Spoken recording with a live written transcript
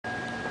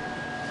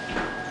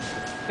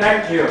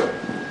Thank you.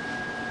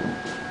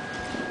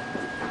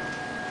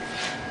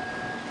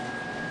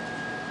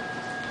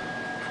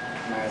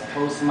 My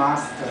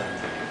Toastmaster,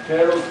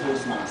 fellow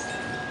Toastmaster.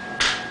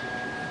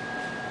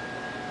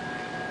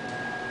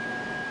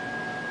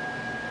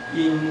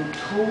 In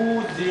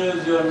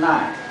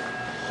 2009,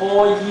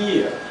 whole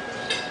year,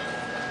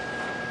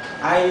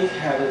 I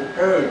had an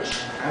urge.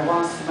 I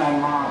want to see my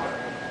mother.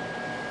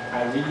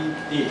 I really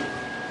did.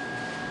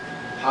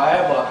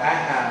 However, I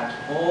had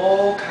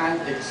all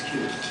kinds of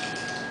excuses.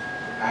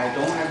 I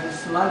don't have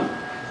this money.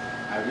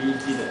 I really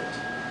didn't.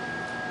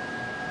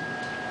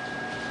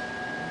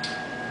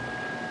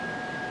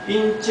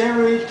 In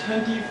January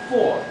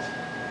 24th,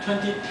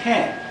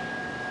 2010,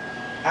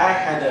 I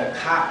had a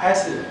car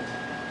accident.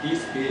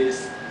 This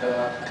is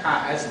the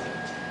car accident.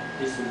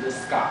 This is the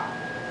scar.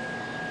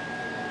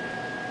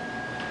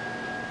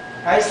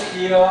 I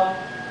still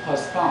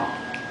postpone.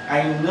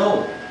 I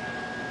know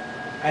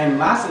I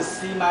must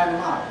see my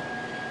mom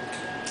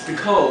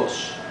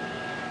because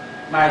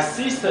my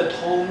sister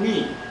told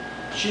me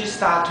she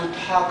started to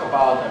talk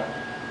about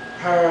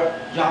her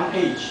young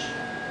age,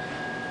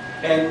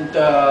 and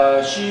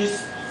she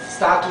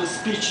started to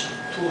speak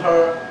to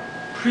her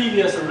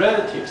previous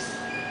relatives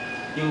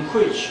in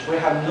which we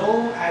have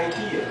no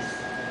ideas.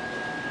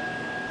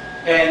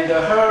 And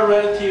her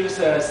relatives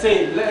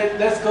say,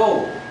 let's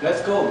go,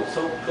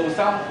 so go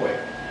somewhere.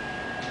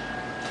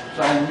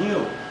 So I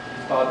knew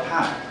it's about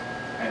time.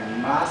 I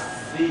must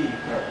see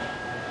her.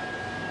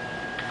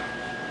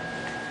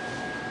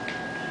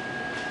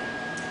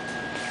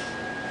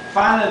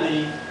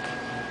 Finally,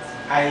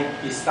 I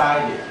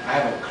decided I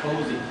have a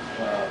closing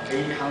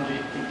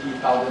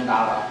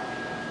 $850,000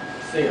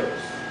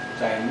 sales.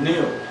 So I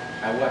knew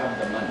I will have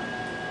the money.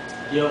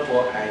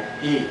 Therefore, I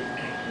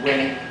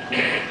went to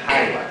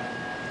Taiwan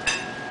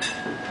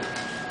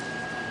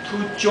to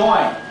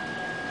join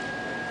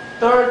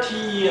 30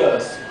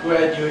 years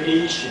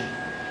graduation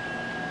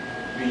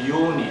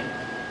reunion.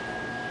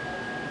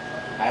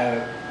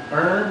 I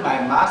earned my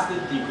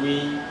master's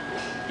degree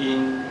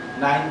in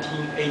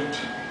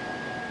 1980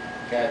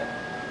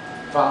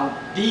 from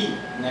the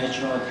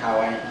National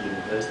Taiwan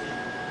University.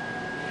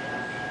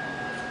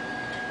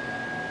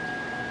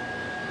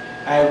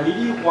 I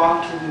really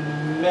want to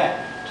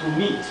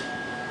meet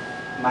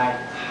my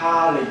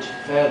college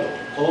fellow,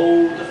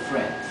 old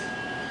friends.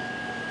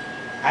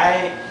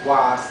 I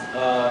was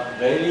a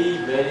very,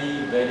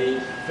 very, very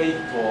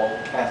faithful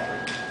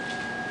Catholic.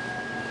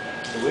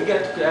 So we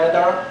get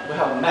together, we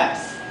have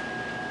Mass.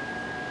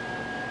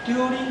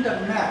 During the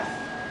Mass,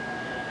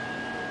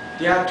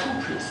 there are two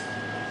priests.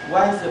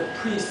 One is the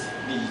priest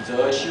李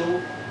Tse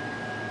Shiu.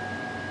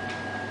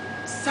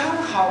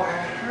 Somehow I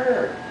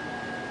heard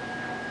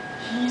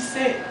he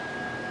said,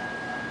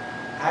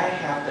 I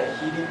have the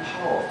healing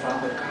power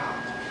from the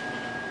God.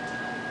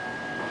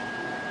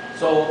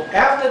 So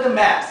after the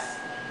Mass,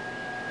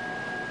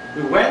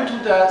 we went to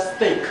the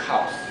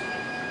steakhouse.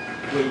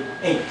 We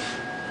ate.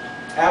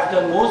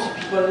 After most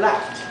people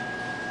left,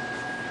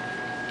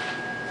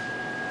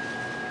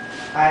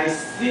 I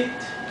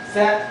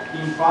sat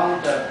in front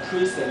of the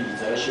priest Li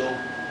Tse Shiu.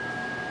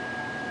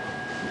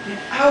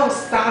 All of a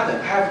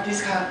sudden, I have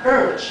this kind of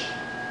urge.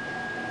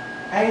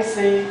 I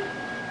say,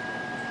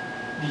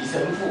 Li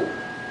神父,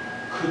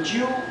 could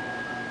you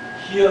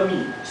hear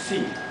me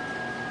sing?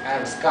 I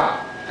have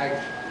scar. I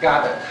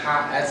got a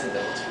car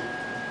accident.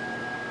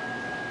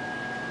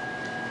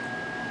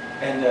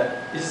 And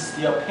it's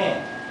still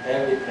pain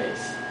every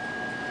place.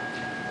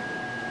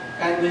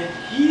 And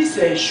he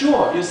said,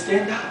 sure, you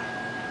stand up.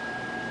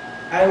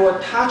 I will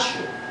touch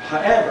you.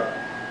 However,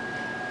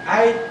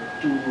 I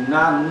do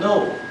not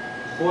know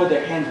where the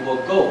hand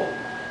will go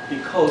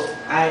because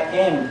I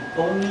am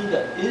only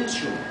the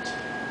instrument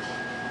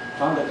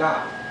from the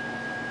God.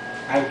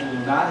 I do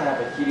not have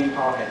a healing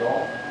power at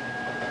all.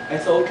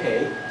 It's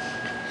okay.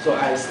 So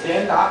I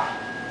stand up.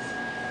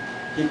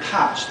 He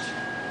touched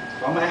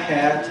from my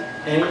head,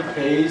 any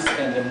place,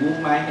 and move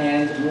my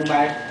hands, move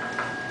my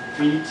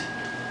feet,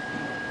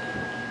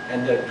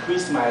 and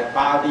twist my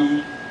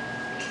body.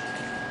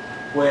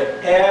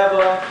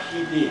 Wherever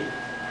he did,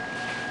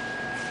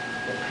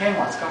 the pain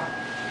was gone.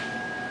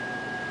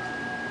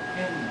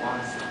 Pain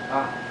was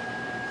gone.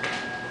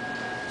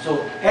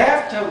 So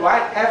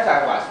right after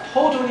I was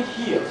totally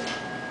healed,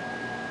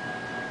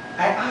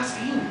 I asked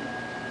him,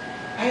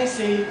 I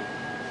say,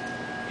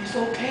 it's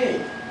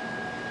okay.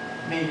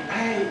 May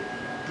I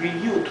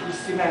bring you to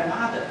see my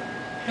mother,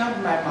 help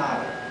my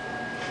mother?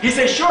 He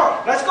said,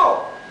 sure, let's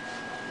go.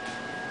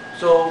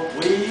 So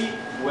we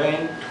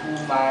went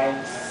to my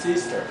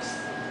sister's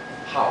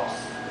house.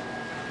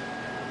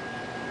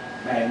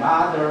 My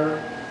mother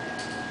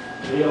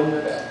lay on the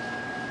bed.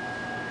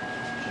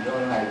 She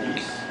lay like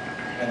this,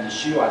 and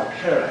she was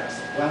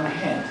paralyzed. One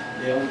hand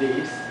lay on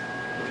this.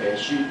 Okay,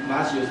 she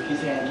must use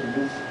his hand to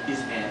move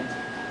his hand.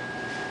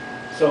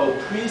 So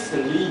Priest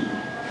Lee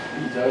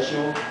Tse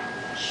Shiu,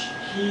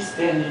 he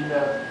stand in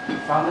the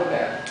front of the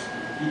bed.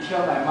 He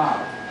tell my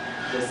mom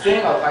the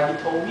same of what he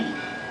told me.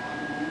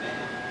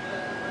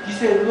 He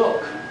said,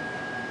 look,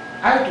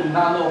 I do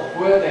not know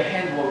where the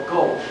hand will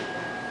go.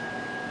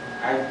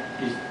 I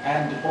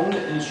am the only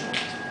instrument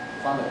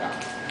from the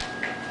God.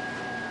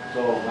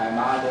 So my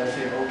mother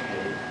said,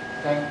 okay,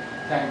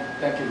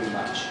 thank you very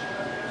much.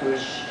 So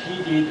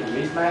he did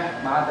raise my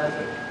mother's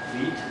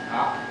feet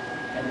up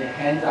and the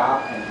hands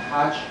up and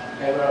touch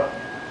wherever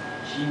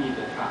she needed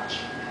to touch.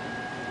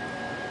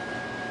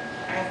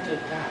 After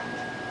that,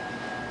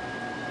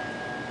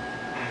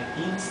 I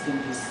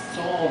instantly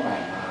saw my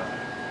mother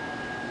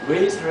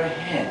raise her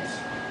hands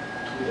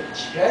to the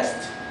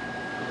chest,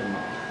 to the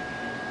mouth,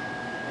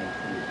 and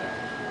put it back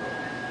to the road.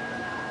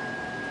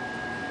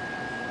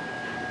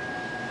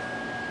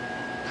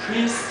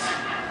 Priest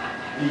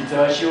Lee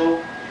Tse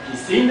Shiu, he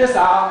sing the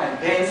song and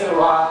dance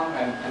around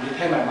and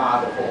entertain my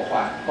mother for a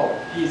while.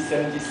 Oh, he's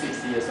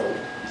 76 years old.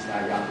 He's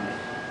not a young man.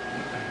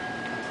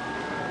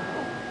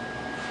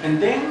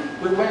 And then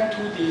we went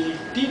to the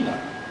dinner.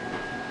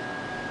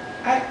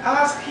 I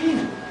asked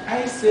him,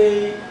 I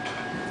say,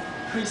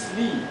 Priest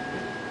Lee,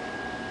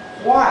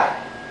 why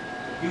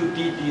you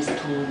did this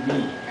to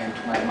me and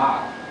to my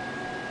mom?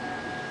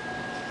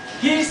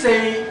 He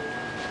say,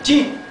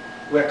 Jing,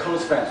 we're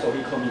close friends, so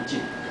he called me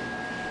Jing.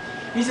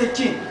 He said,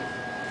 Jing,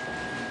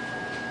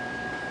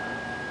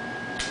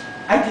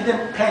 I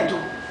didn't plan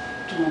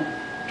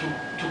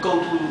to go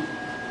to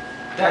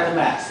that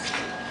mass.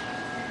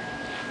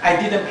 I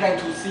didn't plan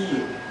to see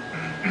you.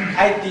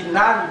 I did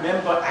not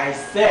remember I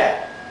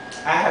said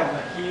I have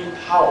a healing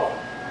power.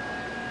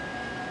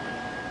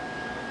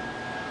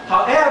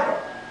 However,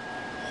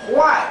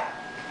 why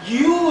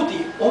you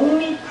the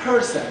only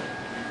person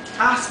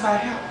ask my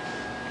help?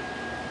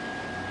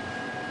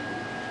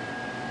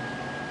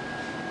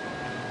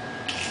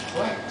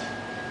 What?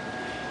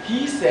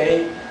 He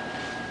say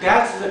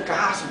that's the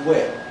God's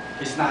will.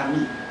 It's not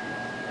me.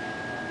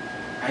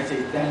 I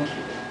say thank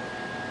you.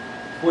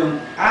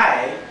 When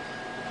I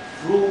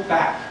flew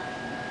back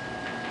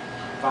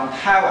from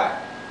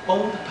Taiwan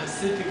on the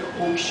Pacific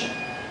Ocean,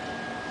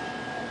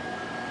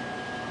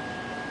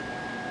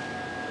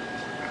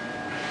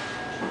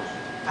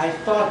 I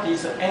thought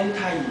this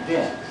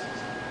anti-event.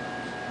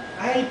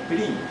 I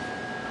believe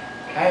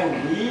I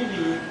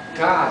really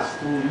God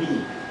through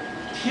me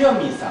tell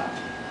me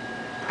something.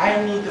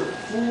 I need to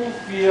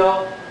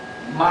fulfill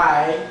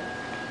my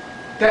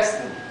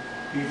destiny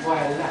before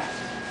I left.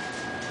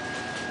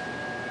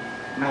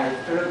 My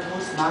fellow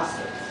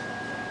Toastmasters,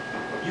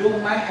 you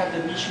might have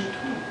the mission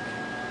too.